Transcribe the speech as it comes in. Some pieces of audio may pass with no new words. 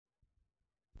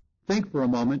think for a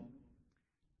moment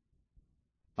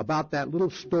about that little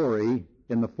story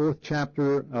in the 4th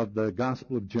chapter of the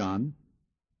Gospel of John,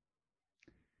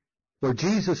 where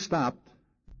Jesus stopped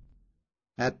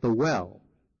at the well,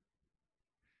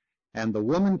 and the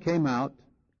woman came out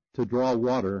to draw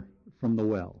water from the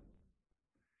well.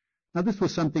 Now, this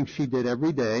was something she did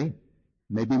every day,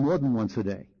 maybe more than once a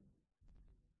day.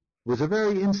 It was a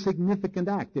very insignificant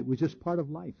act. It was just part of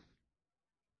life.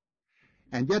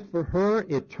 And yet for her,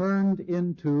 it turned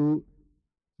into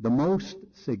the most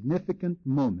significant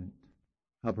moment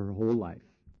of her whole life.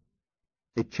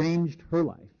 It changed her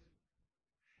life.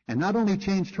 And not only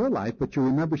changed her life, but you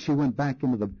remember she went back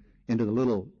into the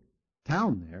little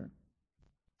town there,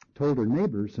 told her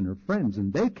neighbors and her friends,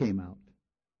 and they came out.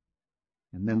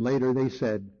 And then later they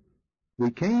said,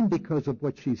 "We came because of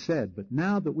what she said, but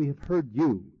now that we have heard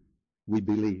you, we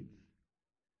believe."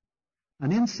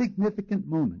 An insignificant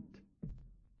moment,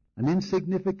 an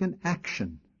insignificant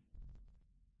action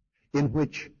in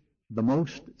which the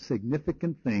most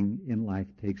significant thing in life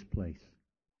takes place.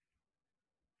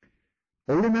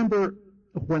 I remember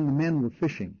when the men were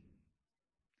fishing,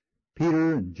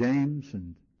 Peter and James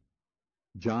and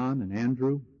John and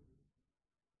Andrew,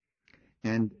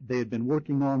 and they had been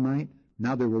working all night.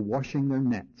 Now they were washing their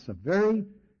nets, a very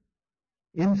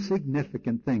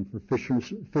insignificant thing for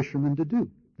fishermen to do.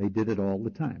 They did it all the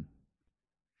time.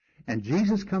 And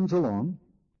Jesus comes along,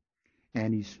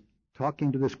 and he's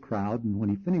talking to this crowd, and when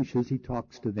he finishes, he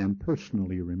talks to them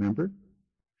personally, remember?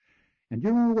 And you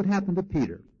remember what happened to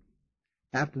Peter?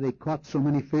 After they caught so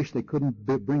many fish, they couldn't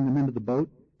bring them into the boat,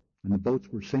 and the boats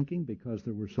were sinking because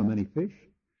there were so many fish.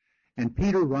 And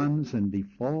Peter runs and he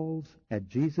falls at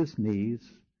Jesus'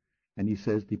 knees, and he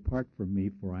says, "Depart from me,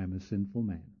 for I am a sinful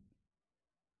man."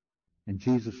 And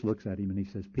Jesus looks at him and he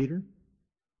says, "Peter,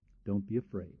 don't be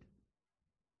afraid.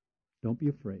 Don't be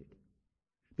afraid.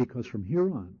 Because from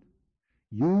here on,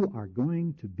 you are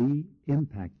going to be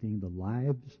impacting the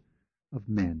lives of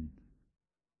men."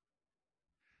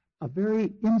 A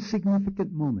very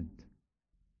insignificant moment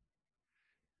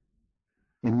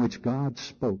in which God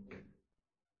spoke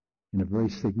in a very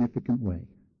significant way.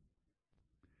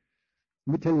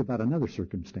 Let me tell you about another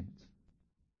circumstance.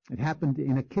 It happened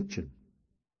in a kitchen.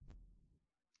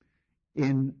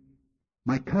 In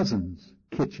my cousin's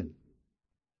kitchen.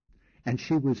 And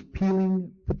she was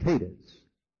peeling potatoes.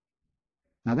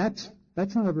 Now that's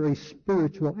not a very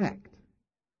spiritual act.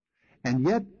 And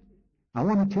yet, I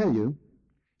want to tell you,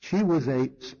 she was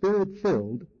a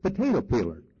spirit-filled potato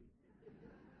peeler.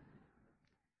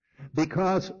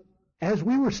 Because as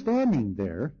we were standing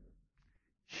there,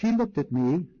 she looked at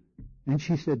me and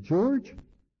she said, "George,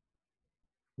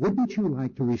 wouldn't you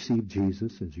like to receive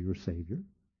Jesus as your Savior?"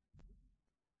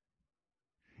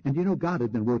 And you know, God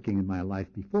had been working in my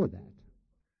life before that.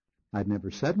 I'd never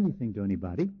said anything to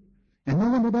anybody, and no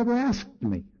one had ever asked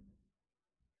me.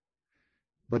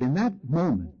 But in that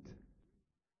moment,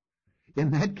 in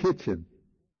that kitchen,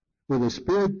 with a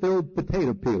spirit-filled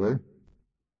potato peeler,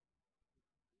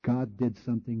 God did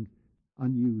something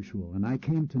unusual, and I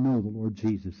came to know the Lord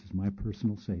Jesus as my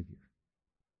personal Savior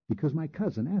because my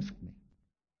cousin asked me.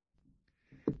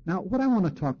 Now, what I want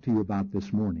to talk to you about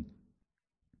this morning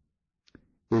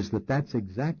is that that's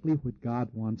exactly what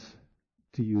God wants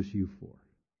to use you for.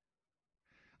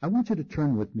 I want you to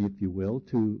turn with me, if you will,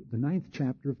 to the 9th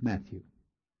chapter of Matthew.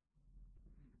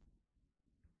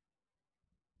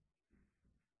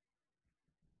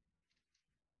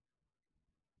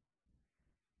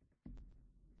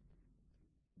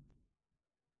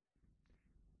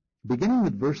 Beginning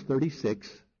with verse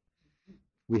 36,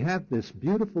 we have this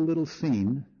beautiful little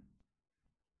scene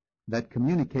that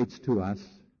communicates to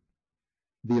us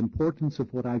the importance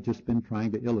of what I've just been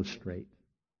trying to illustrate.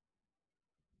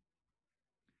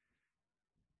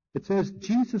 It says,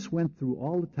 Jesus went through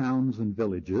all the towns and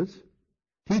villages,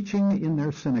 teaching in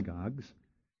their synagogues,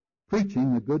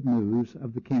 preaching the good news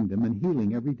of the kingdom, and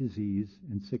healing every disease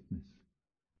and sickness.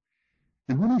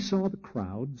 And when he saw the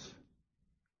crowds,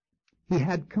 he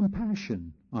had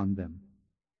compassion on them,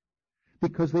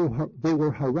 because they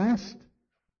were harassed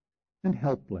and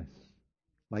helpless,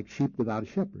 like sheep without a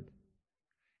shepherd.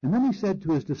 And then he said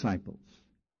to his disciples,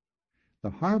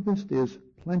 "The harvest is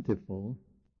plentiful,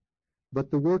 but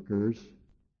the workers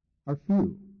are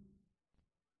few.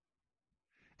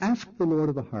 Ask the Lord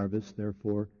of the harvest,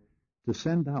 therefore, to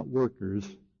send out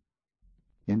workers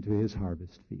into his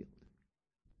harvest field."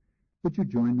 Would you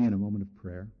join me in a moment of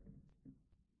prayer?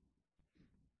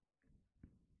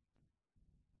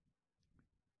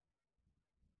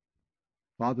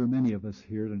 Father, many of us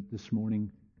here this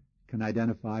morning can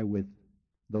identify with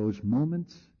those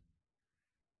moments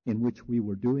in which we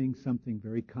were doing something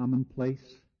very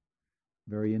commonplace,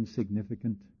 very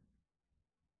insignificant,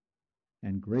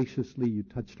 and graciously you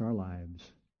touched our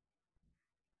lives.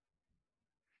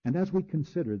 And as we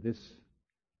consider this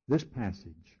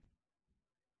passage,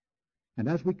 and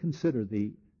as we consider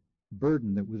the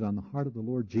burden that was on the heart of the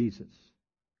Lord Jesus,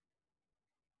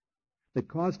 that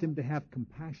caused him to have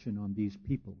compassion on these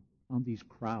people, on these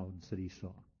crowds that he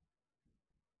saw,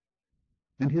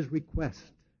 and his request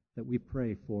that we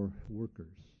pray for workers,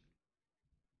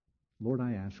 Lord,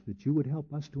 I ask that you would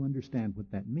help us to understand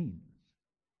what that means.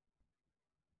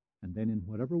 And then in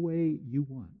whatever way you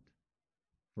want,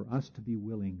 for us to be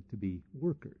willing to be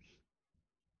workers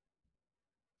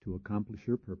to accomplish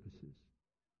your purposes.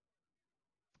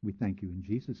 We thank you in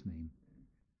Jesus' name.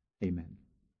 Amen.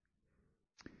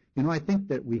 You know, I think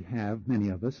that we have, many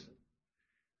of us,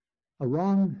 a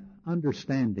wrong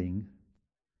understanding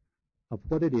of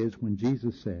what it is when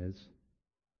Jesus says,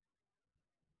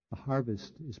 the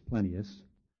harvest is plenteous.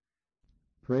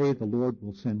 Pray the Lord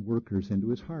will send workers into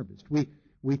his harvest. We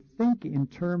think in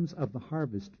terms of the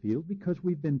harvest field because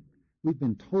we've been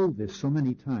told this so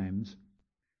many times,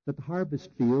 that the harvest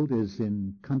field is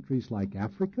in countries like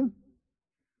Africa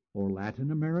or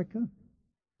Latin America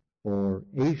or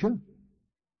Asia,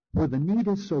 where the need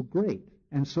is so great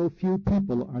and so few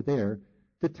people are there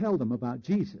to tell them about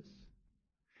Jesus.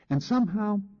 And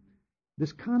somehow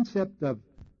this concept of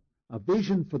a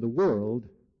vision for the world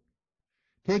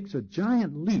takes a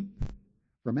giant leap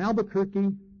from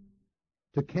Albuquerque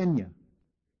to Kenya,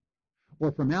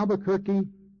 or from Albuquerque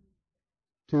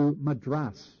to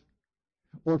Madras,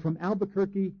 or from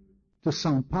Albuquerque to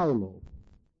Sao Paulo,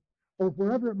 or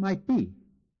wherever it might be.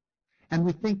 And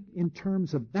we think in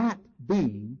terms of that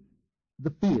being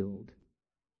the field,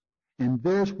 and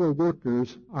there's where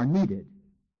workers are needed.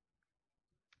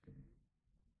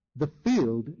 The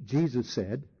field, Jesus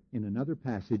said, in another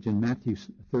passage in Matthew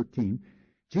 13,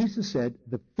 Jesus said,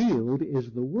 the field is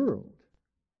the world.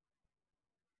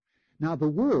 Now, the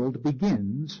world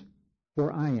begins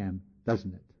where I am,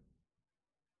 doesn't it?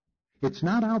 It's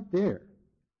not out there.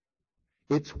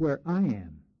 It's where I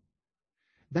am.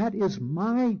 That is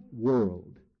my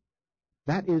world.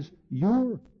 That is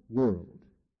your world.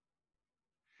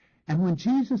 And when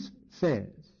Jesus says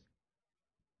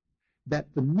that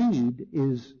the need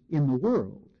is in the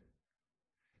world,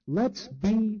 let's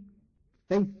be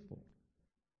faithful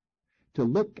to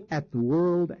look at the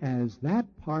world as that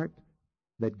part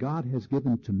that God has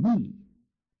given to me.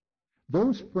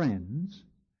 Those friends,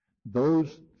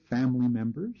 those family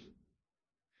members,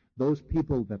 those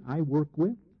people that I work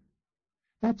with,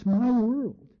 that's my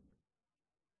world.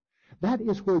 That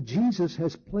is where Jesus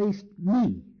has placed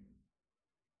me.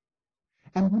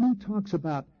 And when he talks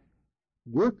about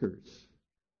workers,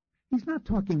 he's not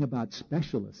talking about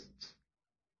specialists.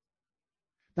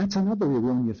 That's another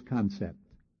erroneous concept.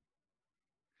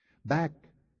 Back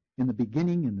in the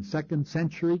beginning, in the 2nd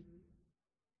century,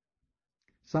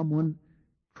 someone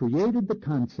created the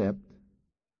concept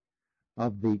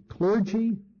of the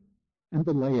clergy and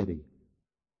the laity.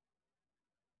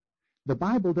 The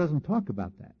Bible doesn't talk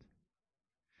about that.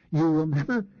 You'll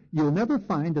never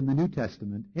find in the New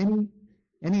Testament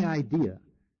any idea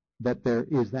that there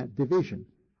is that division.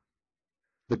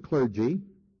 The clergy,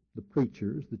 the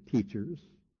preachers, the teachers,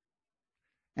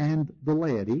 and the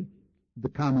laity, the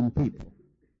common people.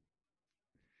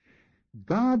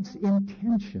 God's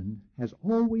intention has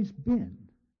always been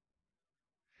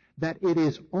that it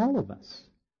is all of us,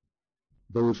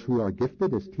 those who are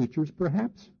gifted as teachers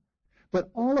perhaps, but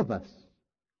all of us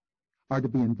are to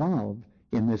be involved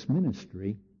in this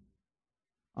ministry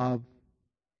of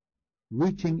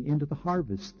reaching into the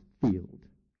harvest field,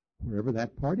 wherever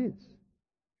that part is.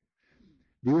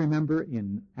 Do you remember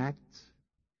in Acts,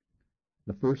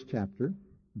 the 1st chapter,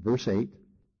 verse 8,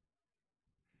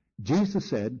 Jesus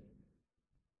said,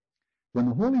 when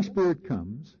the Holy Spirit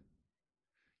comes,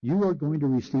 you are going to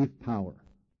receive power.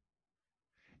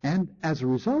 And as a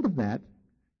result of that,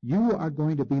 you are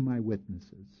going to be my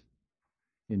witnesses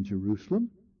in Jerusalem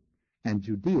and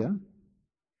Judea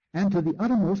and to the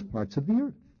uttermost parts of the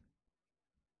earth.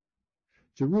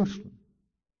 Jerusalem,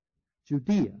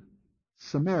 Judea,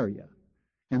 Samaria,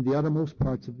 and the uttermost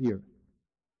parts of the earth.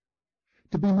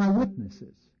 To be my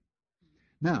witnesses.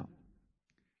 Now,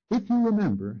 if you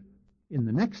remember, in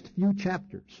the next few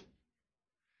chapters,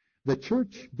 the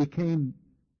church became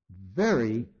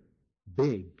very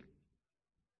big.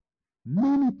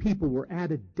 Many people were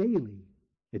added daily,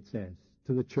 it says,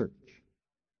 to the church.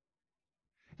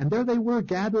 And there they were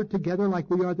gathered together like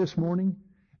we are this morning,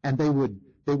 and they would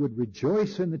would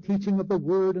rejoice in the teaching of the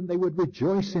Word, and they would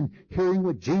rejoice in hearing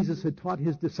what Jesus had taught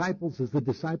his disciples as the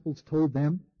disciples told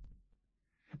them.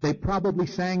 They probably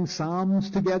sang psalms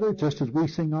together, just as we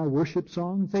sing our worship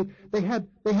songs. They had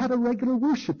a regular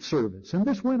worship service, and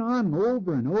this went on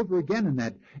over and over again,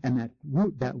 and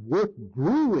that work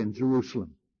grew in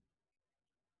Jerusalem.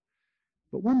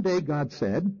 But one day God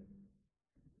said,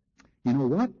 "You know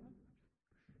what?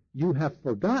 You have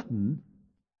forgotten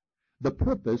the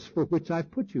purpose for which I've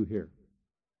put you here.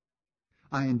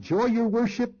 I enjoy your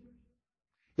worship.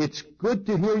 It's good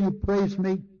to hear you praise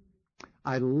me.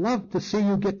 I love to see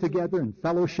you get together and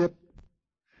fellowship.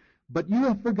 But you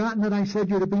have forgotten that I said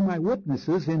you're to be my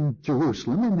witnesses in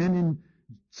Jerusalem and then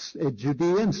in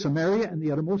Judea and Samaria and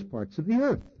the uttermost parts of the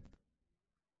earth."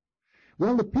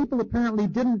 Well, the people apparently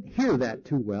didn't hear that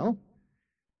too well.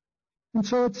 And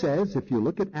so it says, if you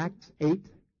look at Acts 8,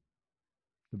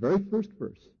 the very first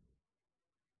verse,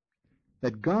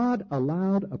 that God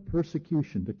allowed a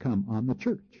persecution to come on the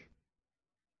church.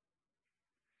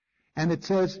 And it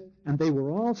says, and they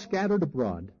were all scattered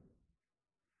abroad,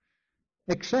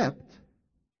 except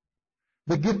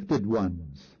the gifted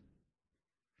ones,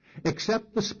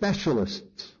 except the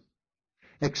specialists,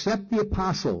 except the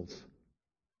apostles.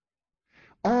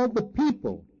 All the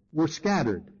people were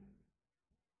scattered.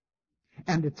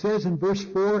 And it says in verse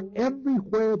 4,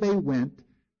 everywhere they went,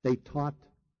 they taught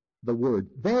the Word.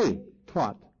 They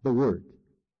taught the Word.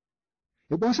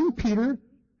 It wasn't Peter,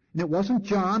 and it wasn't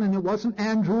John, and it wasn't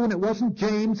Andrew, and it wasn't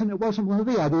James, and it wasn't one of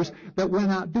the others that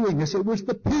went out doing this. It was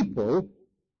the people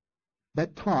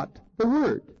that taught the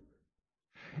Word.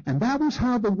 And that was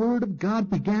how the Word of God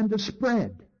began to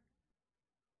spread.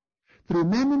 Through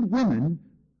men and women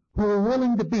who were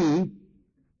willing to be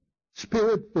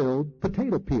Spirit-filled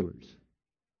potato peelers.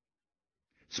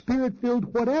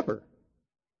 Spirit-filled whatever.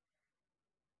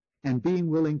 And being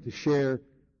willing to share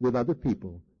with other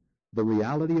people the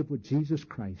reality of what Jesus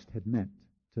Christ had meant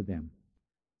to them.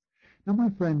 Now, my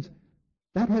friends,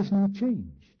 that has not changed.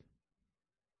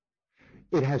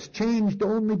 It has changed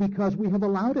only because we have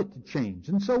allowed it to change.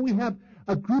 And so we have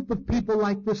a group of people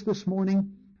like this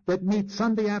morning that meet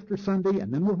Sunday after Sunday,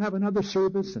 and then we'll have another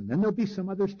service, and then there'll be some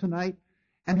others tonight.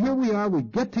 And here we are, we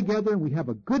get together, and we have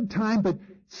a good time, but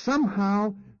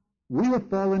somehow we have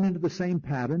fallen into the same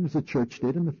pattern as the church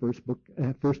did in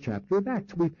the first chapter of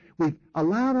Acts. We've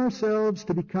allowed ourselves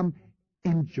to become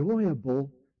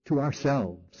enjoyable to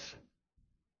ourselves.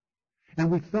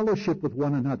 And we fellowship with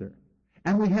one another.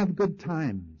 And we have good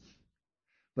times.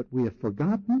 But we have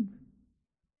forgotten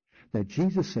that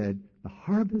Jesus said, the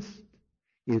harvest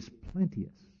is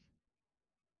plenteous,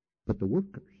 but the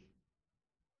workers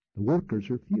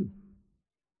are few.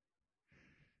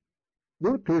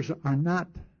 Workers are not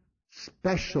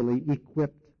specially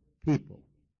equipped people.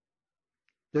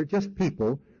 They're just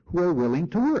people who are willing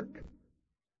to work,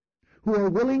 who are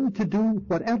willing to do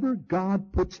whatever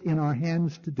God puts in our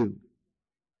hands to do,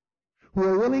 who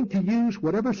are willing to use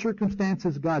whatever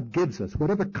circumstances God gives us,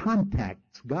 whatever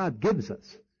contacts God gives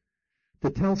us,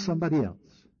 to tell somebody else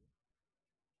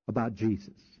about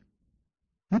Jesus.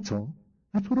 That's all.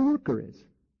 That's what a worker is.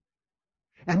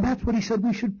 And that's what he said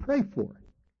we should pray for.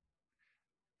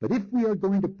 But if we are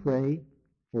going to pray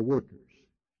for workers,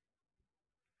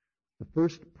 the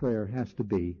first prayer has to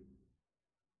be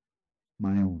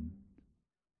my own.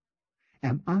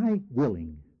 Am I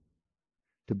willing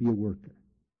to be a worker?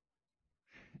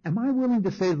 Am I willing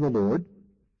to say to the Lord,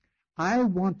 I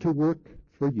want to work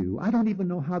for you. I don't even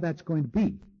know how that's going to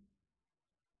be.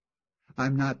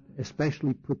 I'm not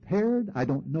especially prepared. I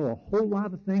don't know a whole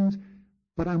lot of things,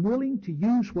 but I'm willing to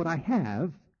use what I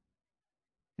have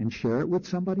and share it with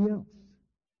somebody else.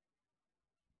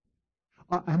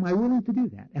 Am I willing to do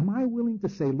that? Am I willing to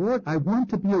say, Lord, I want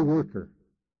to be a worker.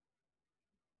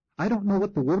 I don't know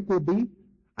what the work will be.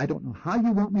 I don't know how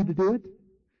you want me to do it,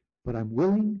 but I'm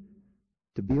willing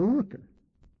to be a worker.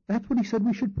 That's what he said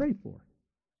we should pray for.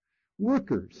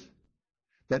 Workers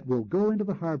that will go into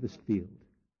the harvest field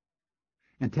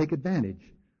and take advantage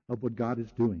of what God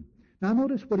is doing. Now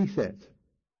notice what he says.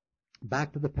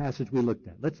 Back to the passage we looked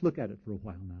at. Let's look at it for a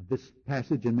while now. This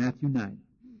passage in Matthew 9.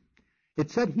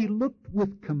 It said he looked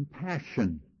with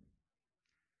compassion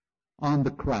on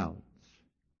the crowds.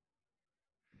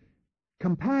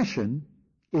 Compassion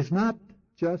is not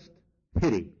just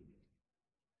pity.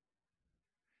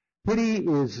 Pity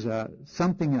is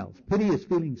something else. Pity is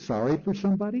feeling sorry for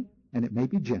somebody, and it may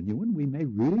be genuine. We may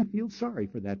really feel sorry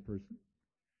for that person.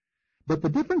 But the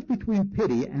difference between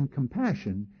pity and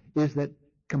compassion is that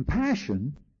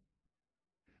compassion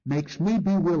makes me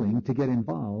be willing to get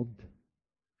involved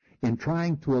in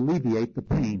trying to alleviate the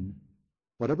pain,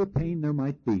 whatever pain there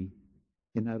might be,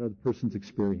 in that other person's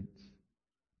experience.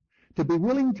 To be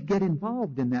willing to get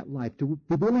involved in that life, to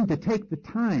be willing to take the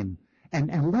time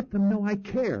and let them know I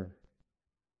care.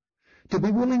 To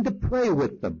be willing to pray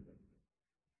with them.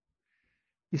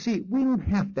 You see, we don't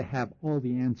have to have all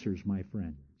the answers, my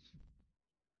friends.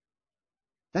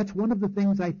 That's one of the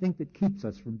things I think that keeps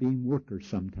us from being workers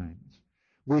sometimes.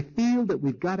 We feel that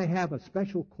we've got to have a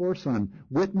special course on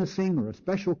witnessing or a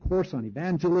special course on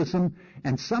evangelism,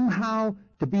 and somehow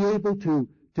to be able to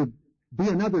be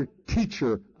another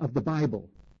teacher of the Bible.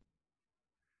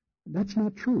 That's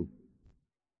not true.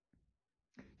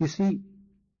 You see,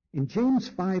 in James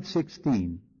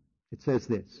 5:16, it says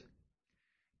this,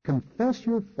 confess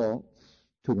your faults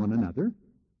to one another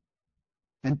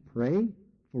and pray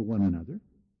for one another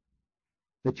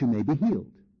that you may be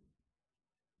healed.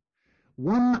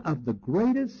 One of the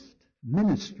greatest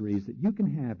ministries that you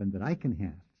can have and that I can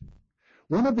have,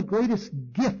 one of the greatest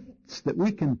gifts that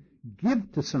we can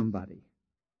give to somebody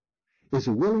is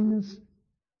a willingness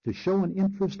to show an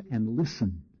interest and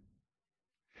listen.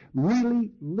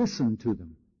 Really listen to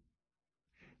them.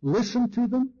 Listen to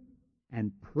them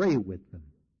and pray with them.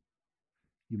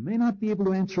 You may not be able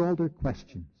to answer all their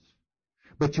questions,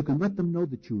 but you can let them know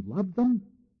that you love them,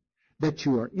 that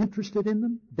you are interested in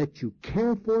them, that you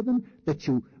care for them, that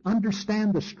you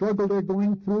understand the struggle they're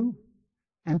going through,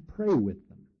 and pray with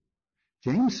them.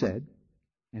 James said,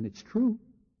 and it's true,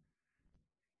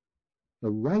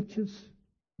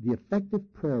 the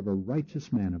effective prayer of a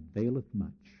righteous man availeth much.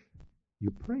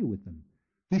 You pray with them.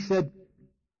 He said,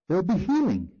 there'll be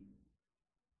healing.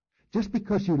 Just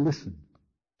because you listen,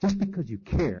 just because you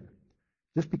care,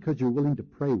 just because you're willing to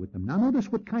pray with them. Now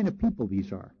notice what kind of people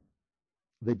these are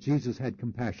that Jesus had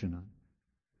compassion on.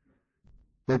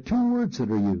 There are two words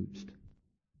that are used.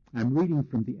 I'm reading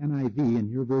from the NIV. In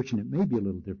your version it may be a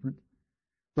little different.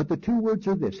 But the two words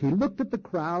are this. He looked at the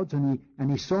crowds and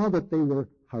he saw that they were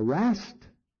harassed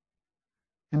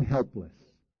and helpless.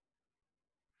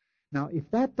 Now,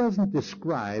 if that doesn't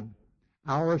describe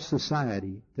our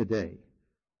society today,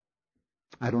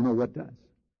 I don't know what does.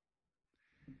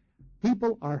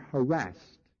 People are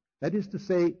harassed. That is to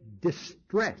say,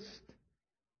 distressed.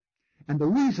 And the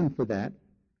reason for that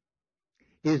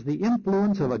is the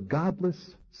influence of a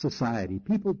godless society.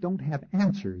 People don't have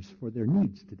answers for their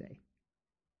needs today.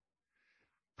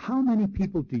 How many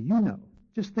people do you know,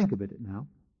 just think of it now,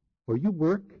 where you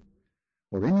work,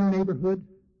 or in your neighborhood,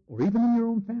 or even in your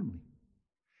own family?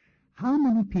 How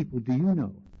many people do you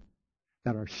know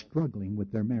that are struggling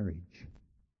with their marriage?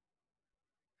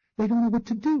 They don't know what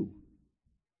to do.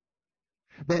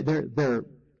 They're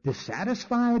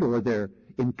dissatisfied, or they're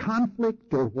in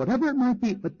conflict, or whatever it might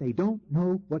be, but they don't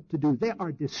know what to do. They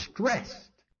are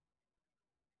distressed.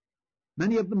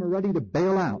 Many of them are ready to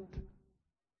bail out.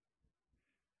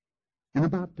 And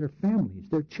about their families,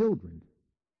 their children.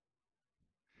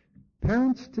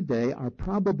 Parents today are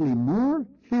probably more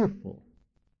fearful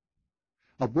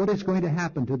of what is going to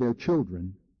happen to their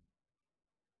children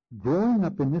growing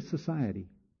up in this society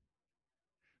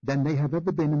than they have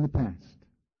ever been in the past.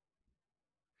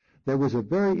 There was a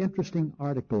very interesting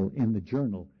article in the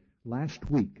Journal last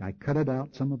week. I cut it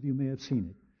out. Some of you may have seen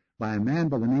it. By a man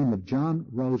by the name of John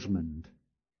Rosemond.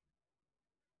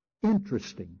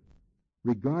 Interesting.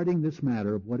 Regarding this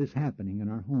matter of what is happening in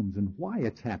our homes and why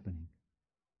it's happening.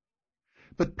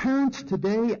 But parents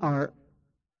today are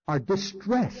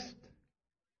distressed.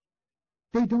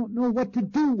 They don't know what to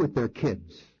do with their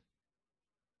kids.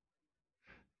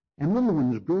 And little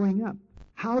ones growing up.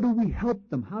 How do we help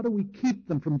them? How do we keep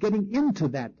them from getting into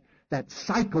that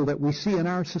cycle that we see in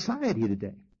our society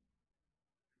today?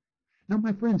 Now,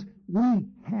 my friends, we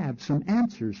have some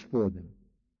answers for them.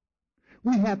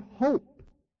 We have hope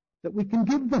that we can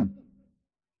give them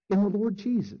in the Lord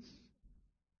Jesus.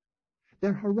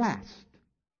 They're harassed.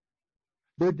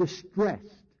 They're distressed.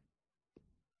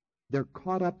 They're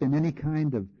caught up in any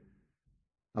kind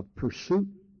of pursuit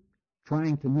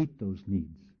trying to meet those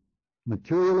needs.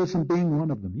 Materialism being one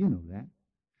of them. You know that.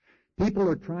 People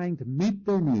are trying to meet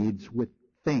their needs with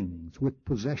things, with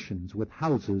possessions, with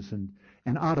houses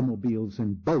and automobiles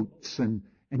and boats and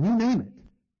you name it.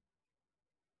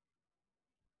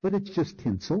 But it's just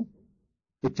tinsel.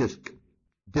 It just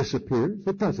disappears.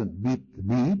 It doesn't meet the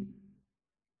need.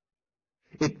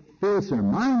 It fills their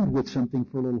mind with something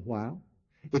for a little while.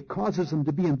 It causes them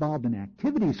to be involved in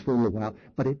activities for a little while,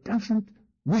 but it doesn't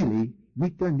really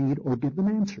meet their need or give them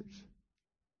answers.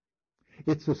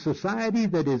 It's a society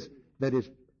that is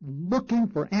looking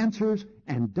for answers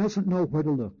and doesn't know where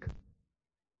to look.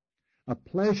 A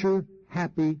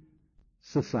pleasure-happy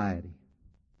society.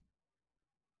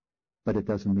 But it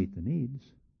doesn't meet the needs.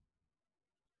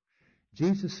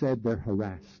 Jesus said they're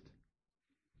harassed.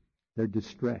 They're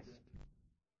distressed.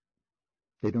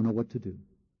 They don't know what to do.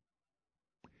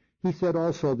 He said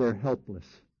also they're helpless.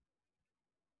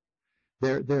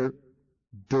 They're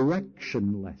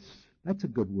directionless. That's a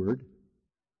good word.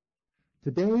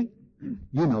 Today,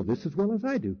 you know this as well as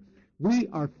I do, we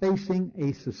are facing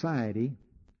a society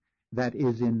that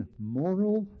is in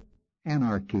moral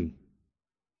anarchy.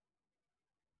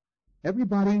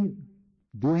 Everybody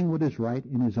doing what is right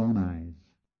in his own eyes.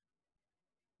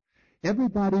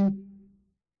 Everybody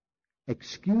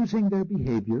excusing their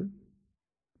behavior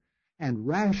and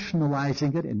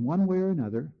rationalizing it in one way or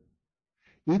another.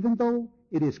 Even though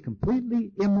it is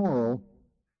completely immoral,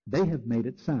 they have made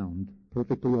it sound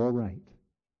perfectly all right.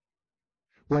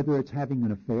 Whether it's having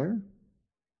an affair,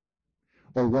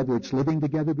 or whether it's living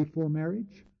together before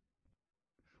marriage,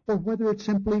 or whether it's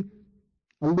simply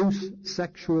a loose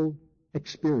sexual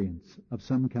experience of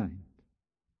some kind.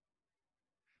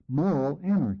 Moral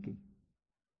anarchy.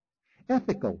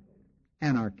 Ethical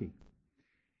anarchy.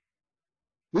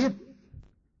 If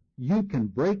you can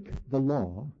break the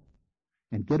law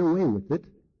and get away with it,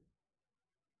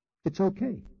 it's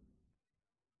okay.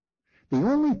 The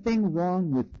only thing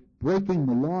wrong with breaking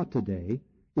the law today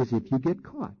is if you get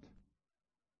caught.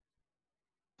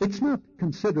 It's not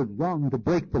considered wrong to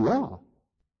break the law.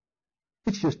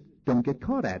 It's just don't get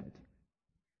caught at it.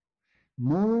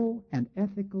 Moral and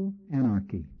ethical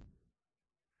anarchy.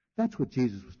 That's what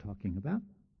Jesus was talking about.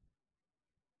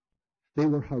 They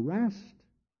were harassed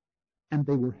and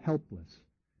they were helpless.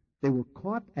 They were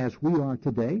caught, as we are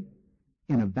today,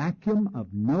 in a vacuum of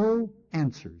no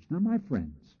answers. Now, my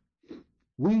friends,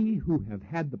 we who have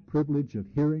had the privilege of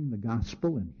hearing the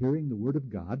gospel and hearing the Word of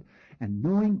God and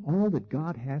knowing all that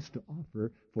God has to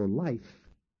offer for life,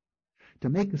 to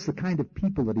make us the kind of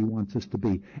people that He wants us to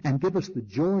be and give us the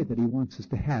joy that He wants us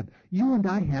to have, you and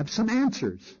I have some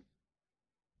answers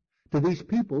to these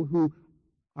people who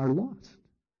are lost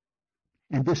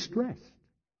and distressed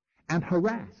and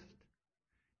harassed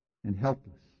and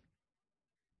helpless.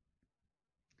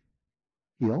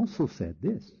 He also said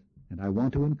this, and I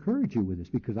want to encourage you with this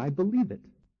because I believe it.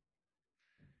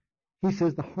 He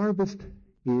says the harvest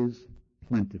is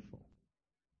plentiful.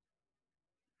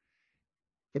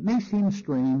 It may seem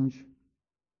strange,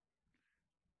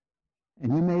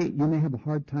 and you may have a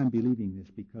hard time believing this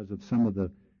because of some of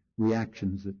the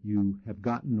reactions that you have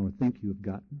gotten or think you have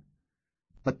gotten,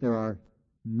 but there are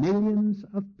millions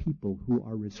of people who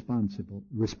are responsive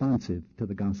to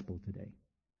the gospel today.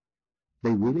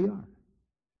 They really are.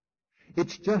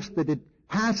 It's just that it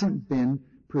hasn't been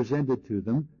presented to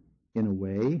them in a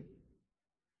way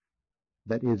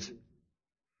that is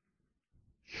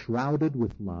shrouded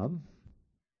with love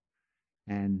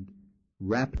and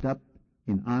wrapped up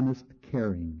in honest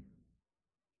caring.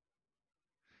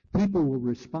 People will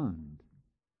respond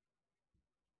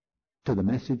to the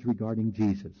message regarding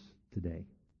Jesus today.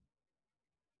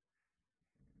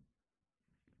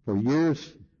 For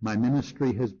years, my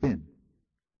ministry has been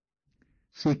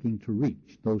seeking to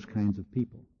reach those kinds of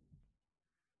people.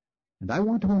 And I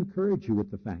want to encourage you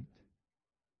with the fact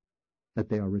that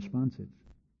they are responsive.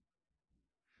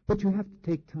 But you have to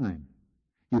take time.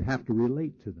 You have to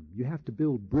relate to them. You have to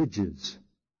build bridges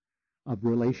of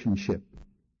relationship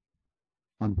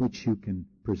on which you can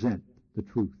present the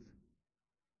truth.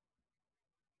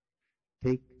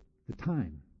 Take the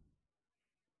time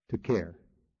to care.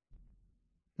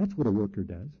 That's what a worker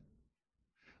does.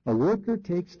 A worker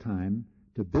takes time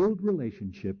to build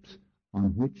relationships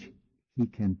on which he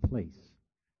can place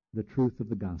the truth of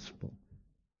the gospel.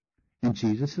 And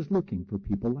Jesus is looking for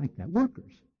people like that.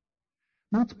 Workers,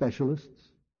 not specialists.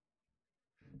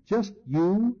 Just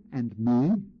you and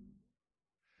me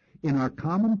in our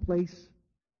commonplace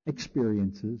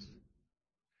experiences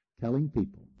telling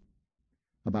people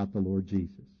about the Lord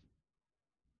Jesus.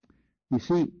 You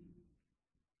see,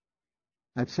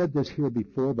 I've said this here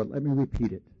before, but let me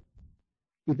repeat it.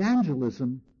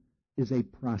 Evangelism is a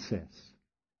process.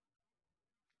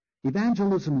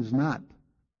 Evangelism is not,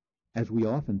 as we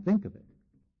often think of it,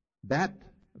 that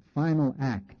final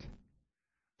act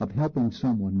of helping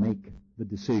someone make the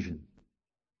decision.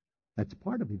 That's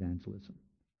part of evangelism.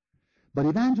 But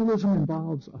evangelism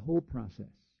involves a whole process.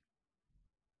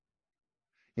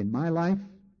 In my life,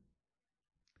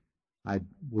 I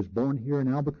was born here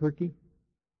in Albuquerque.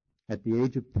 At the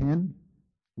age of 10,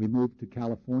 we moved to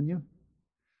California.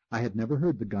 I had never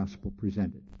heard the gospel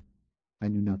presented. I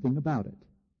knew nothing about it.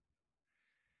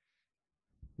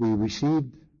 We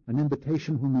received an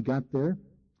invitation when we got there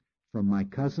from my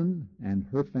cousin and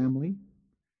her family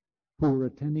who were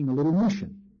attending a little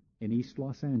mission in East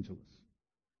Los Angeles.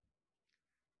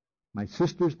 My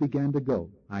sisters began to go.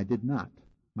 I did not.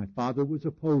 My father was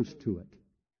opposed to it.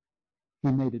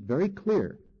 He made it very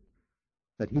clear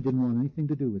that he didn't want anything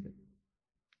to do with it.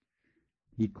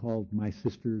 He called my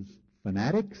sisters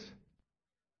fanatics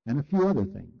and a few other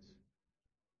things.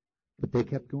 But they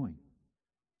kept going.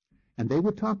 And they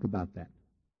would talk about that.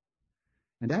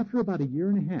 And after about 1.5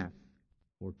 years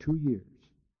or 2 years,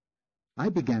 I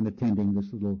began attending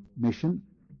this little mission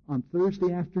on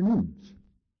Thursday afternoons.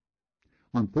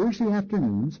 On Thursday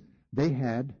afternoons, they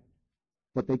had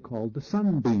what they called the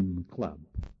Sunbeam Club.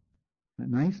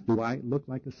 Isn't that nice? Do I look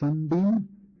like a sunbeam?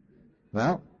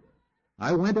 Well,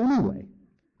 I went anyway.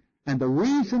 And the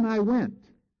reason I went,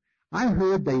 I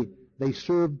heard they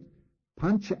served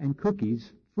punch and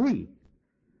cookies free.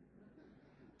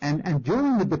 And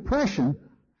during the Depression,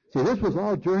 see, this was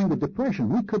all during the Depression.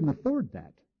 We couldn't afford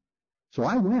that. So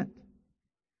I went.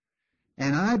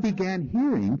 And I began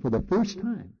hearing for the first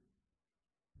time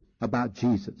about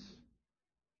Jesus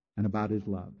and about his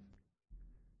love.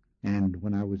 And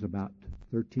when I was about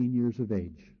 13 years of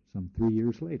age, some 3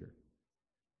 years later,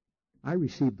 I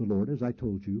received the Lord, as I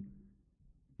told you,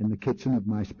 in the kitchen of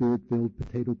my spirit-filled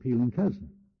potato-peeling cousin.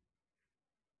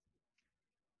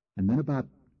 And then about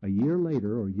 1 year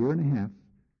later, or 1.5 years,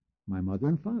 my mother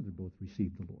and father both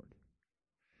received the Lord.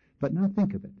 But now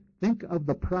think of it. Think of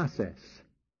the process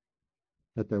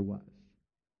that there was.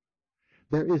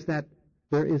 There is that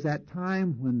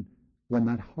time when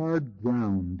that hard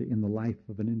ground in the life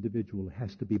of an individual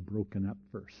has to be broken up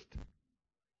first.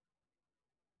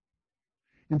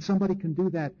 And somebody can do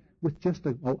that with just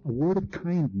a word of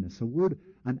kindness,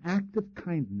 an act of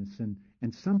kindness,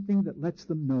 and something that lets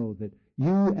them know that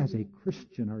you as a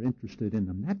Christian are interested in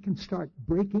them. That can start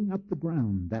breaking up the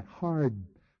ground, that hard,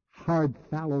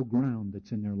 fallow ground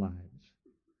that's in their lives.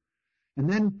 And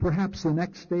then perhaps the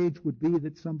next stage would be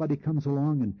that somebody comes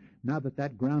along, and now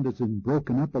that ground has been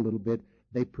broken up a little bit,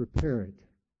 they prepare it.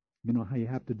 You know how you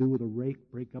have to do with a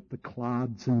rake, break up the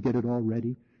clods and get it all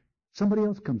ready? Somebody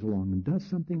else comes along and does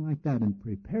something like that and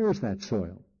prepares that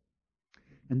soil.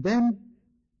 And then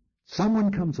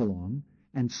someone comes along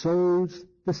and sows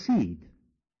the seed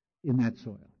in that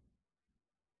soil.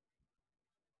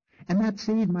 And that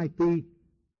seed might be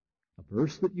a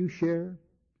verse that you share,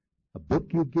 a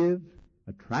book you give,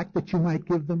 a tract that you might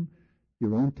give them,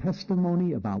 your own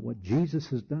testimony about what Jesus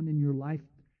has done in your life,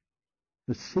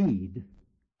 the seed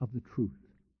of the truth.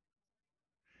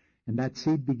 And that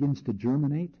seed begins to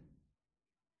germinate,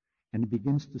 and it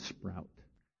begins to sprout.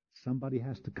 Somebody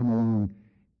has to come along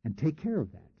and take care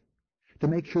of that, to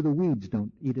make sure the weeds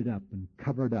don't eat it up and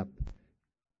cover it up.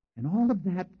 And all of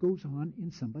that goes on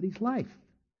in somebody's life.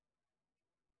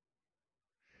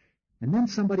 And then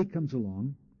somebody comes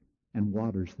along and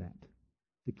waters that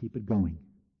to keep it going.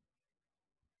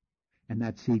 And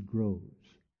that seed grows.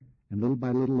 And little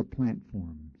by little a plant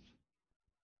forms.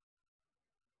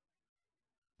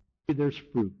 There's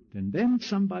fruit. And then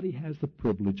somebody has the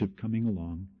privilege of coming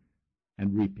along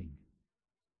and reaping.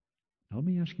 Now let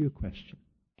me ask you a question.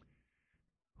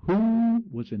 Who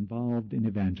was involved in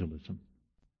evangelism?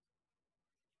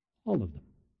 All of them.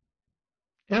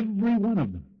 Every one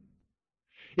of them.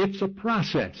 It's a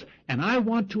process, and I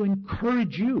want to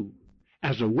encourage you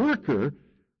as a worker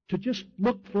to just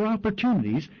look for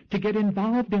opportunities to get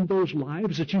involved in those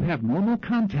lives that you have normal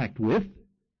contact with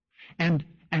and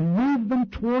move them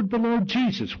toward the Lord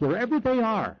Jesus wherever they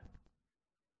are.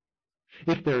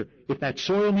 If that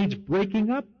soil needs breaking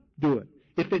up, do it.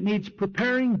 If it needs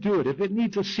preparing, do it. If it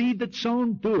needs a seed that's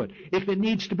sown, do it. If it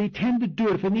needs to be tended, do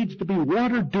it. If it needs to be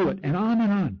watered, do it. And on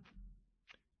and on.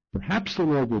 Perhaps the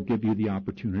Lord will give you the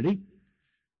opportunity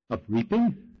of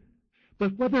reaping,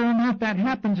 but whether or not that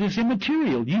happens is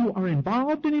immaterial. You are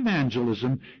involved in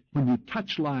evangelism when you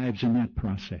touch lives in that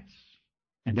process.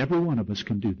 And every one of us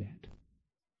can do that.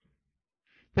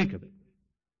 Think of it.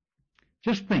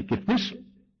 Just think,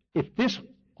 if this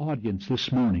audience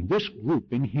this morning, this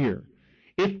group in here,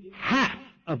 if half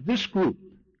of this group,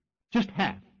 just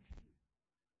half,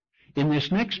 in this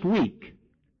next week,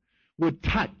 would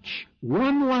touch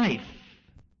one life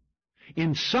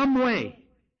in some way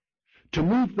to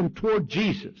move them toward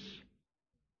Jesus,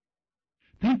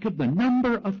 think of the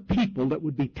number of people that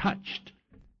would be touched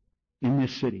in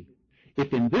this city.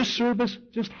 If in this service,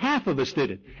 just half of us did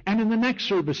it, and in the next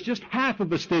service, just half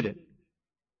of us did it,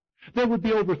 there would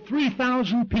be over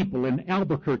 3,000 people in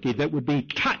Albuquerque that would be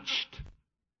touched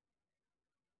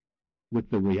with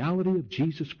the reality of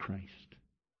Jesus Christ.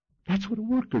 That's what a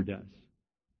worker does.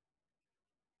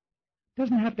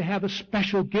 Doesn't have to have a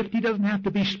special gift. He doesn't have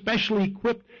to be specially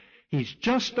equipped. He's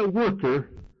just a worker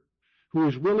who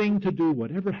is willing to do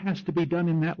whatever has to be done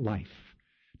in that life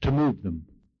to move them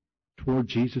toward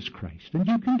Jesus Christ. And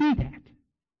you can do that.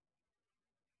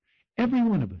 Every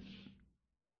one of us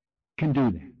can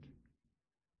do that.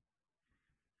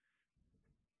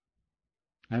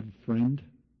 I have a friend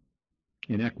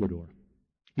in Ecuador.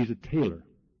 He's a tailor.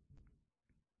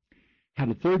 Had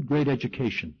a third-grade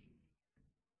education.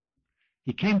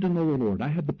 He came to know the Lord. I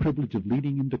had the privilege of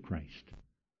leading him to Christ.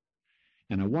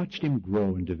 And I watched him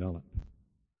grow and develop.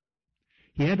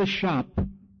 He had a shop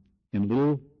in a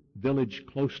little village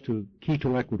close to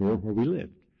Quito, Ecuador, where we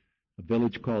lived, a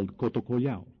village called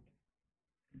Cotocollao.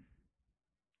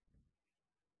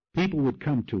 People would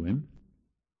come to him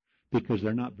because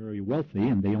they're not very wealthy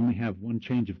and they only have one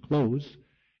change of clothes,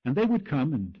 and they would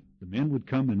come, and the men would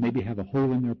come and maybe have a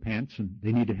hole in their pants and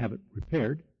they need to have it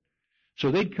repaired.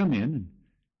 So they'd come in and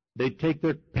they'd take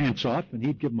their pants off and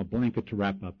he'd give them a blanket to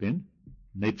wrap up in,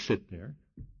 and they'd sit there.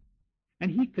 And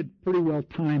he could pretty well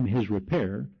time his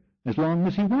repair as long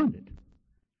as he wanted.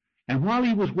 And while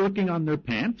he was working on their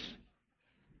pants,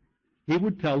 he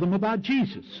would tell them about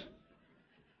Jesus.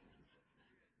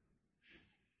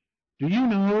 Do you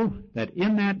know that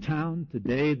in that town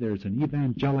today there's an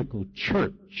evangelical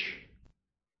church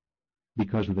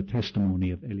because of the testimony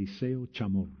of Eliseo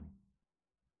Chamorro,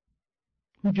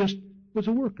 who just was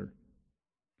a worker?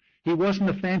 He wasn't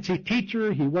a fancy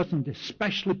teacher. He wasn't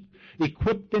especially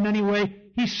equipped in any way.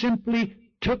 He simply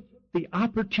took the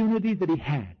opportunity that he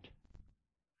had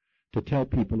to tell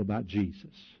people about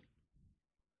Jesus.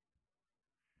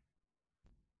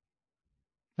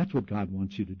 That's what God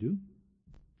wants you to do.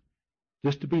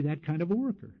 Just to be that kind of a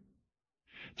worker.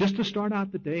 Just to start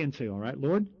out the day and say, all right,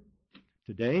 Lord,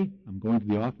 today I'm going to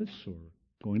the office or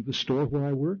going to the store where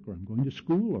I work or I'm going to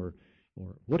school or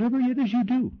whatever it is you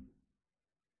do.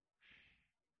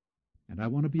 And I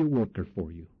want to be a worker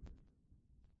for you.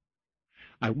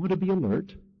 I want to be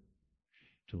alert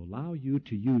to allow you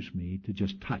to use me to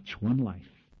just touch one life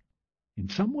in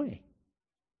some way,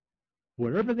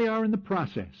 wherever they are in the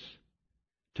process,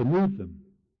 to move them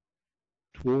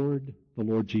toward the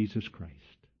Lord Jesus Christ.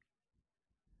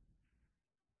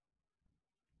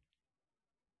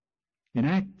 In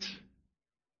Acts,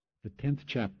 the 10th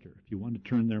chapter, if you want to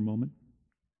turn there a moment,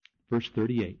 verse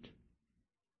 38.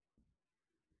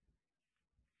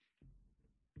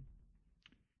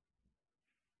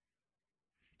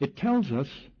 It tells us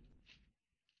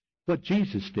what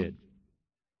Jesus did.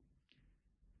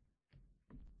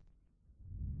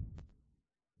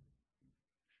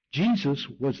 Jesus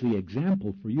was the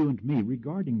example for you and me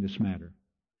regarding this matter.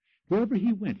 Wherever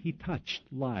he went, he touched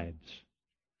lives.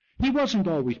 He wasn't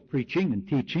always preaching and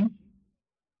teaching,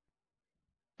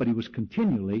 but he was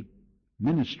continually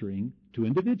ministering to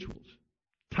individuals,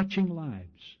 touching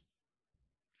lives.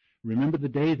 Remember the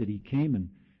day that he came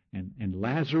and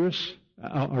Lazarus,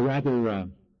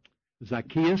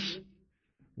 Zacchaeus,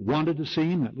 wanted to see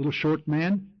him, that little short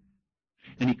man,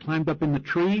 and he climbed up in the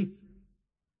tree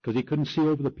because he couldn't see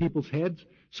over the people's heads,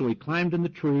 so he climbed in the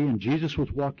tree, and Jesus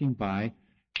was walking by,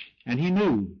 and he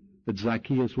knew that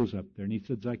Zacchaeus was up there, and he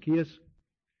said, Zacchaeus,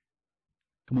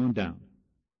 come on down.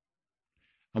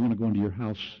 I want to go into your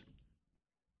house,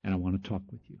 and I want to talk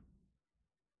with you.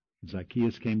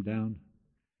 Zacchaeus came down,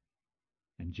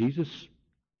 and Jesus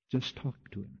just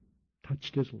talked to him,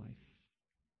 touched his life,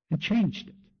 and changed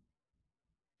it.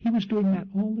 He was doing that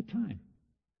all the time.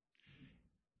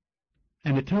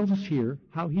 And it tells us here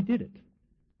how he did it.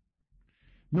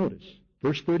 Notice,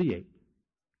 verse 38.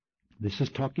 This is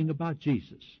talking about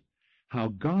Jesus. How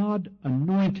God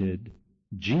anointed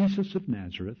Jesus of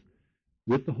Nazareth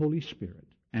with the Holy Spirit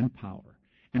and power.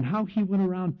 And how he went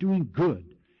around doing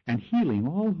good and healing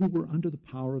all who were under the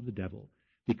power of the devil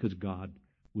because God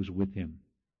was with him.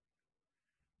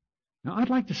 Now,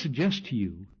 I'd like to suggest to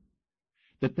you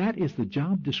that that is the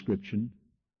job description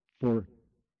for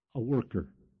a worker.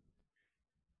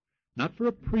 Not for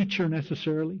a preacher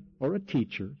necessarily, or a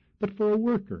teacher, but for a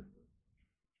worker.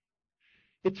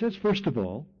 It says, first of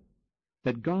all,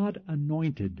 that God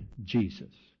anointed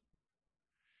Jesus.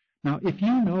 Now, if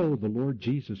you know the Lord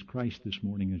Jesus Christ this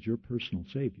morning as your personal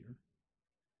Savior,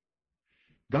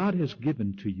 God has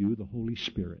given to you the Holy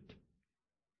Spirit.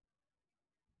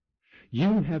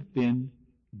 You have been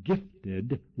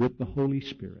gifted with the Holy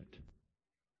Spirit.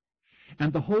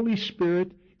 And the Holy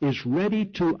Spirit is ready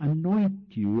to anoint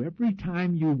you every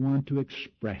time you want to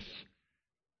express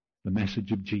the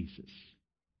message of Jesus.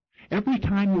 Every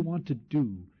time you want to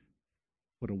do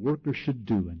what a worker should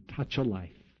do and touch a life,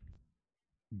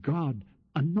 God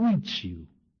anoints you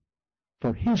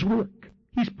for his work.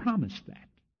 He's promised that.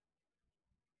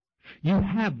 You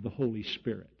have the Holy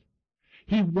Spirit.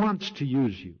 He wants to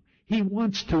use you. He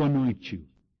wants to anoint you.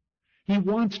 He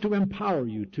wants to empower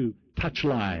you to touch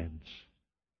lives.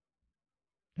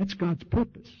 That's God's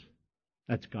purpose.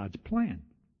 That's God's plan.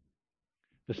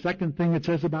 The second thing it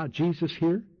says about Jesus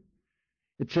here,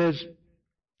 it says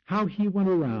how he went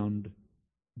around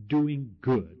doing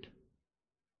good.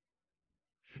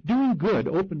 Doing good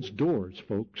opens doors,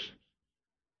 folks.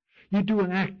 You do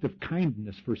an act of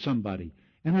kindness for somebody,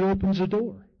 and it opens a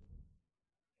door.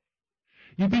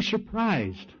 You'd be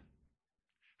surprised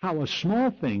how a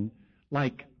small thing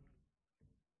like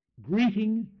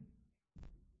greeting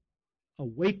a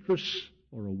waitress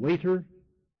or a waiter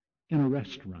in a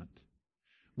restaurant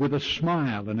with a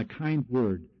smile and a kind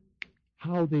word,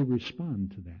 how they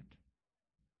respond to that.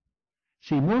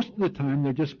 See, most of the time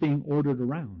they're just being ordered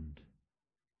around.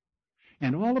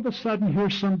 And all of a sudden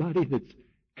here's somebody that's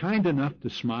kind enough to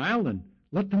smile and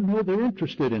let them know they're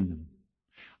interested in them.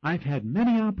 I've had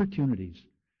many opportunities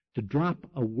to drop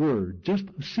a word, just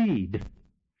a seed,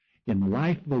 in the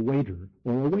life of a waiter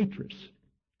or a waitress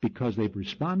because they've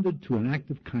responded to an act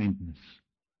of kindness.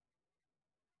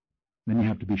 Then you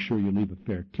have to be sure you leave a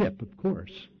fair tip, of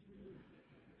course.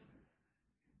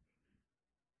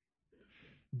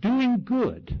 Doing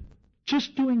good,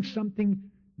 just doing something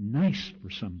nice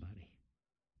for somebody,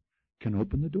 can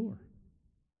open the door.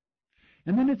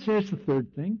 And then it says the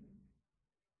third thing,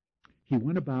 he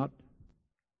went about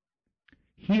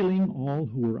healing all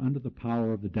who were under the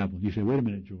power of the devil. You say, wait a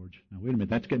minute, George. Now, wait a minute.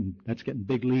 That's getting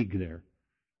big league there.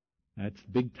 That's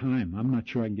big time. I'm not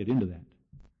sure I can get into that.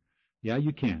 Yeah,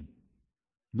 you can.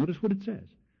 Notice what it says.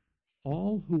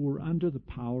 All who were under the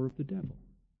power of the devil.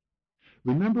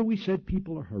 Remember we said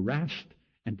people are harassed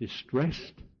and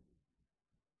distressed?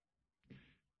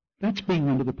 That's being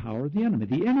under the power of the enemy.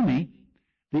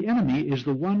 The enemy is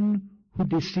the one who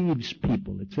deceives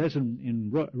people. It says in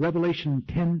Revelation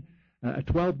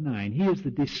 12:9, he is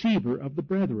the deceiver of the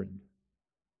brethren.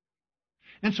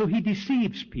 And so he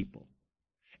deceives people.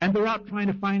 And they're out trying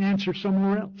to find answers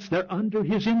somewhere else. They're under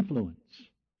his influence.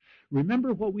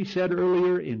 Remember what we said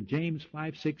earlier in James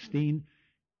 5:16?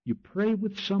 You pray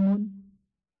with someone,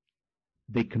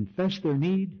 they confess their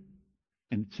need,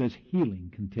 and it says healing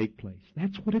can take place.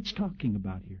 That's what it's talking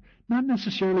about here. Not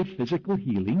necessarily physical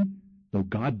healing, though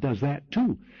God does that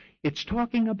too. It's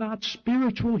talking about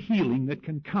spiritual healing that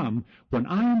can come when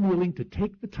I am willing to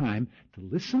take the time to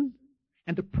listen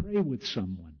and to pray with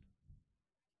someone.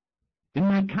 In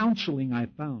my counseling, I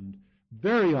found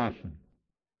very often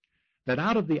that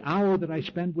out of the hour that I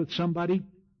spend with somebody,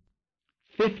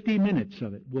 50 minutes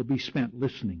of it will be spent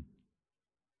listening.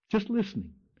 Just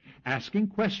listening. Asking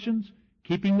questions,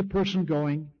 keeping the person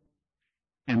going,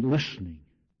 and listening.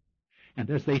 And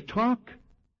as they talk,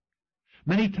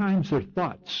 many times their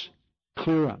thoughts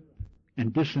clear up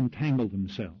and disentangle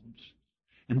themselves.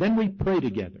 And then we pray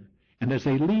together. And as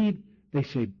they leave, they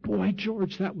say, boy,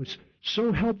 George, that was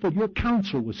so helpful. Your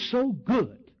counsel was so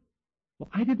good. Well,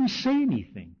 I didn't say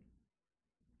anything.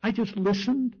 I just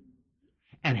listened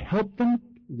and helped them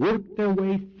work their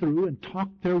way through and talk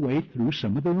their way through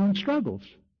some of their own struggles.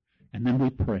 And then we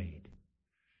prayed.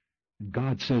 And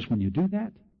God says when you do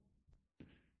that,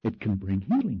 it can bring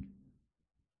healing.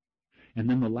 And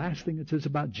then the last thing it says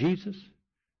about Jesus,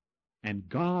 and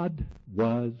God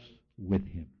was with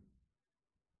him.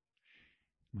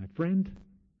 My friend,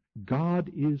 God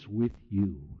is with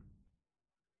you.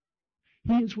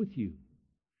 He is with you.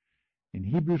 In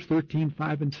Hebrews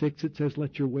 13:5 and 6, it says,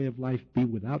 let your way of life be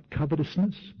without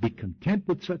covetousness. Be content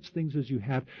with such things as you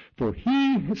have. For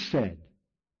he has said,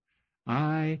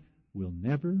 I will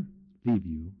never leave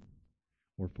you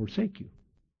or forsake you.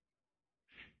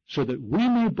 So that we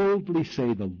may boldly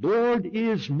say, the Lord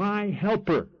is my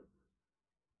helper.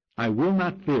 I will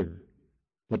not fear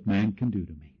what man can do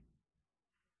to me.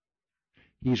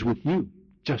 He's with you,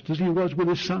 just as he was with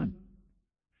his son.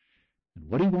 And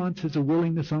what he wants is a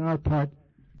willingness on our part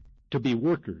to be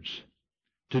workers,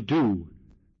 to do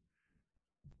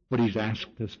what he's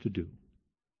asked us to do.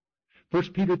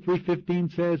 1 Peter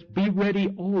 3:15 says, be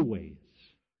ready always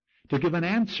to give an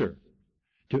answer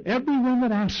to everyone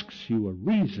that asks you a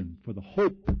reason for the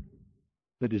hope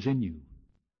that is in you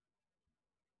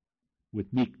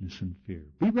with meekness and fear.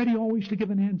 Be ready always to give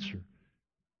an answer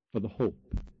for the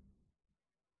hope.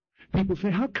 People say,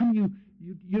 how come you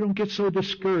don't get so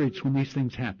discouraged when these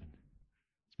things happen?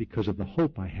 It's because of the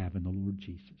hope I have in the Lord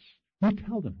Jesus. We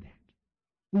tell them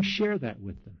that. We share that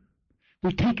with them.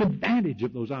 We take advantage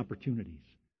of those opportunities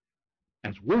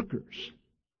as workers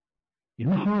in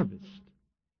the harvest,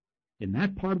 in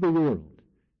that part of the world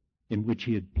in which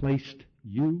he had placed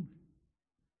you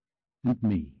and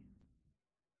me.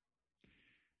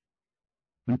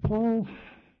 When Paul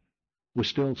was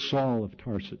still Saul of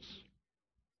Tarsus,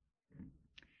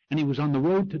 And he was on the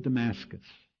road to Damascus.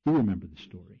 You remember the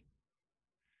story.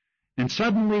 And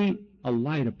suddenly a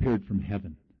light appeared from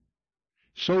heaven,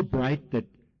 so bright that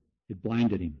it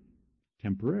blinded him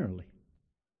temporarily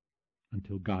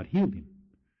until God healed him.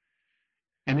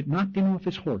 And it knocked him off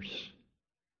his horse.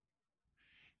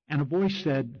 And a voice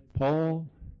said, "Paul,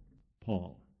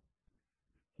 Paul,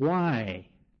 why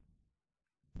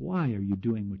are you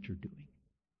doing what you're doing?"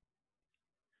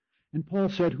 And Paul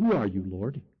said, "Who are you,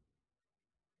 Lord?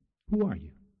 Who are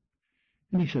you?"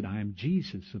 And he said, "I am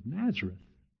Jesus of Nazareth.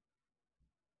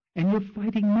 And you're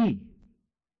fighting me.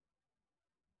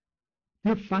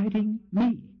 You're fighting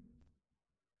me."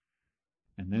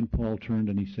 And then Paul turned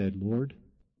and he said, "Lord,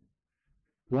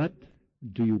 what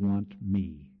do you want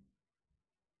me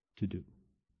to do?"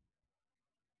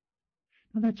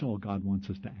 Now that's all God wants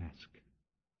us to ask.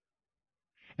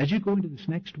 As you go into this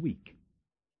next week,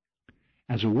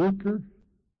 as a worker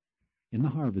in the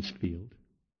harvest field,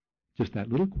 just that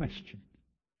little question,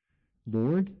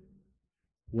 "Lord,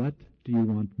 what do you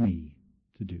want me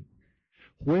to do?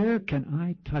 Where can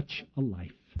I touch a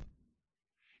life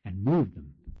and move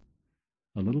them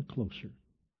a little closer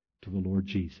to the Lord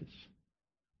Jesus?"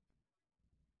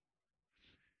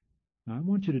 Now I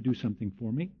want you to do something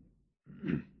for me.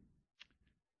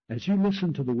 As you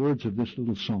listen to the words of this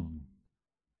little song,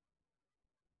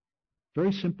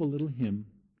 very simple little hymn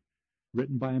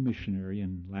written by a missionary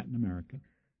in Latin America,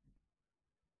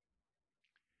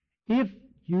 if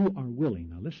you are willing,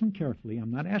 now listen carefully,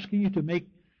 I'm not asking you to make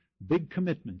big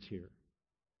commitments here,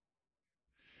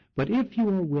 but if you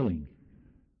are willing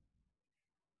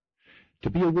to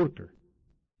be a worker,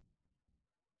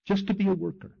 just to be a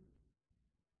worker,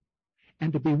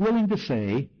 and to be willing to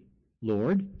say,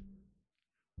 "Lord,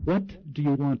 what do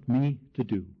you want me to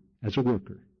do as a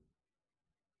worker?"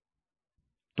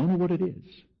 Don't know what it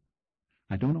is.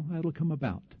 I don't know how it'll come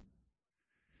about.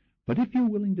 But if you're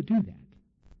willing to do that,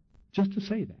 just to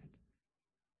say that,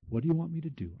 "What do you want me to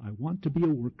do? I want to be a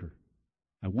worker.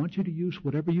 I want you to use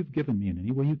whatever you've given me in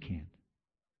any way you can."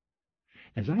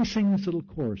 As I sing this little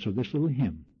chorus or this little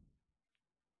hymn,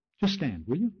 just stand,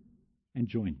 will you? And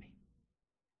join me.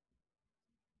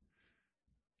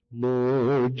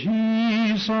 Lord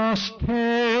Jesus,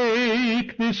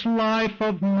 take this life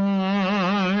of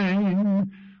mine.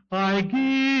 I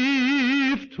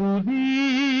give to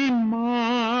Thee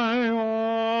my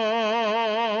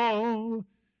all.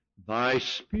 Thy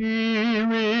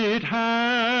Spirit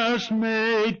has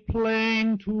made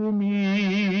plain to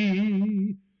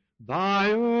me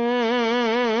Thy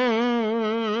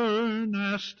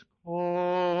earnest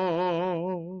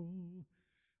call.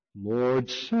 Lord,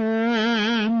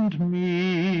 send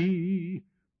me,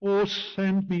 oh,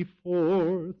 send me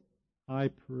forth, I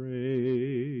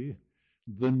pray.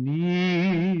 The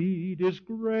need is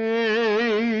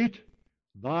great,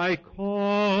 Thy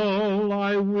call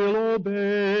I will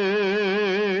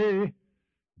obey.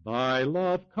 Thy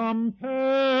love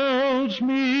compels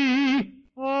me,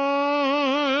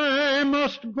 I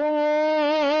must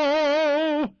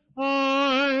go,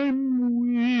 I'm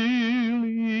willing,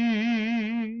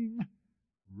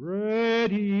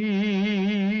 ready,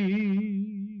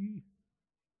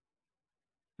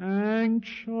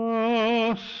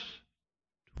 anxious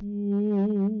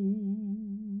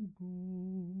to go.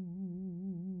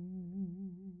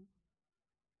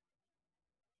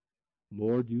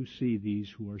 Lord, you see these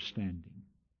who are standing.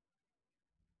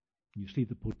 You see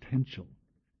the potential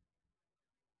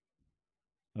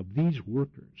of these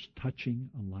workers touching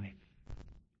a life.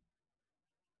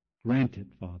 Grant it,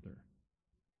 Father.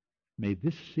 May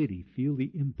this city feel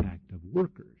the impact of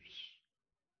workers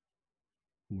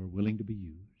who are willing to be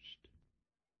used.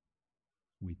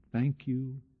 We thank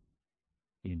you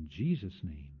in Jesus'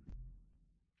 name.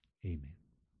 Amen.